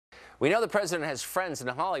We know the president has friends in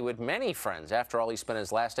Hollywood, many friends. After all, he spent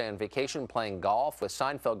his last day on vacation playing golf with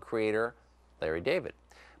Seinfeld creator Larry David.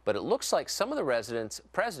 But it looks like some of the president's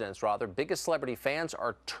biggest celebrity fans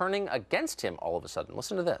are turning against him all of a sudden.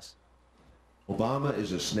 Listen to this. Obama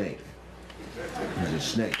is a snake. He's a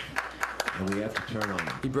snake. And we have to turn on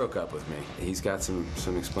him. He broke up with me. He's got some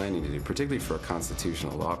explaining to do, particularly for a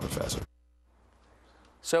constitutional law professor.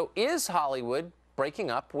 So is Hollywood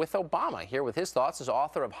breaking up with Obama? Here with his thoughts is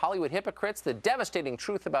author of Hollywood Hypocrites, The Devastating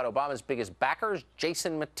Truth About Obama's Biggest Backers,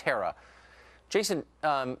 Jason Mattera. Jason,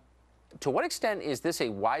 to what extent is this a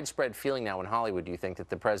widespread feeling now in Hollywood, do you think, that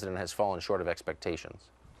the president has fallen short of expectations?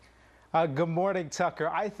 Good morning, Tucker.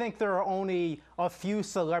 I think there are only a few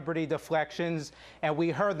celebrity deflections, and we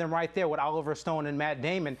heard them right there with Oliver Stone and Matt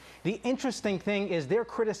Damon. The interesting thing is they're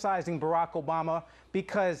criticizing Barack Obama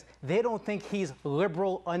because they don't think he's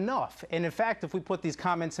liberal enough. And in fact, if we put these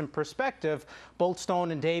comments in perspective, both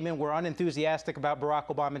Stone and Damon were unenthusiastic about Barack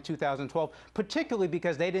Obama in 2012, particularly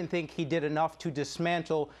because they didn't think he did enough to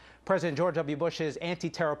dismantle President George W. Bush's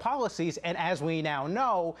anti-terror policies. And as we now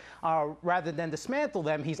know, rather than dismantle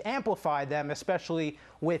them, he's amplified them, especially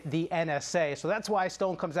with the NSA. So that's why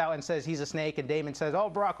Stone comes out and says he's a snake, and Damon says,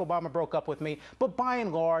 oh, Barack Obama broke up with me. But by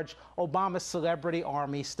and large, Obama's celebrity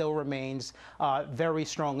army still remains very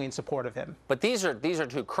strongly in support of him. But these are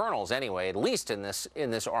two colonels anyway, at least in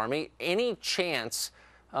this army. Any chance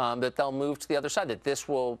that they'll move to the other side, that this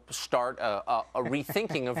will start a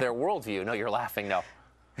rethinking of their worldview? No, you're laughing, no.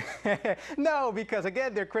 No, because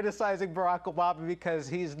again, they're criticizing Barack Obama because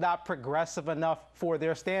he's not progressive enough for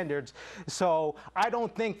their standards. So I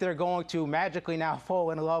don't think they're going to magically now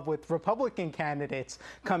fall in love with Republican candidates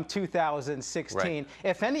come 2016. Right.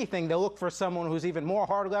 If anything, they'll look for someone who's even more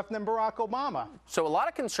hard left than Barack Obama. So a lot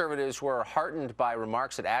of conservatives were heartened by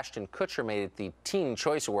remarks that Ashton Kutcher made at the Teen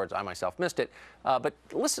Choice Awards. I myself missed it. But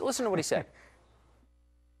listen to what he said.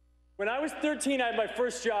 When I was 13, I had my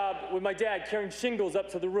first job with my dad carrying shingles up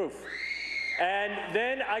to the roof. And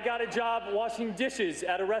then I got a job washing dishes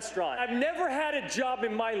at a restaurant. I've never had a job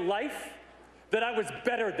in my life that I was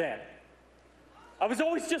better than. I was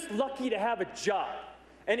always just lucky to have a job.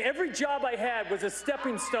 And every job I had was a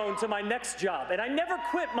stepping stone to my next job. And I never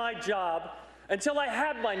quit my job until I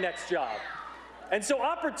had my next job. And so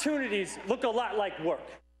opportunities look a lot like work.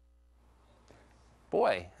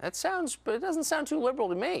 Boy, it doesn't sound too liberal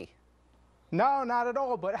to me. No, not at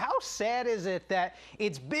all. But how sad is it that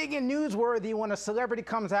it's big and newsworthy when a celebrity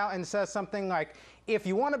comes out and says something like, if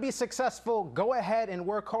you want to be successful, go ahead and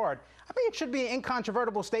work hard. I mean, it should be an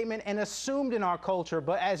incontrovertible statement and assumed in our culture.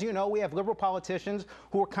 But as you know, we have liberal politicians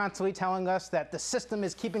who are constantly telling us that the system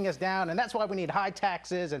is keeping us down, and that's why we need high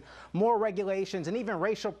taxes and more regulations and even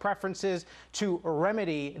racial preferences to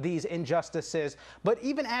remedy these injustices. But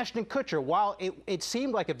even Ashton Kutcher, while it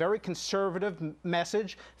seemed like a very conservative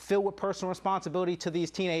message filled with personal responsibility to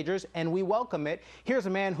these teenagers, and we welcome it, here's a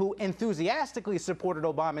man who enthusiastically supported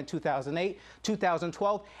Obama in 2008,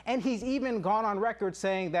 2012, and he's even gone on record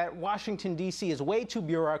saying that Washington, D.C. is way too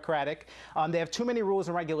bureaucratic. They have too many rules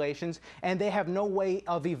and regulations, and they have no way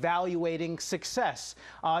of evaluating success.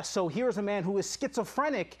 So here's a man who is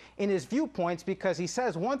schizophrenic in his viewpoints because he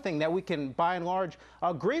says one thing that we can, by and large,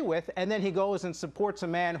 agree with, and then he goes and supports a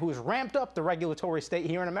man who's ramped up the regulatory state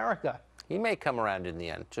here in America. He may come around in the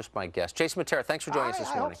end, just my guess. Jason Mattera, thanks for joining us this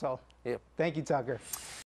morning. I hope so. Yep. Thank you, Tucker.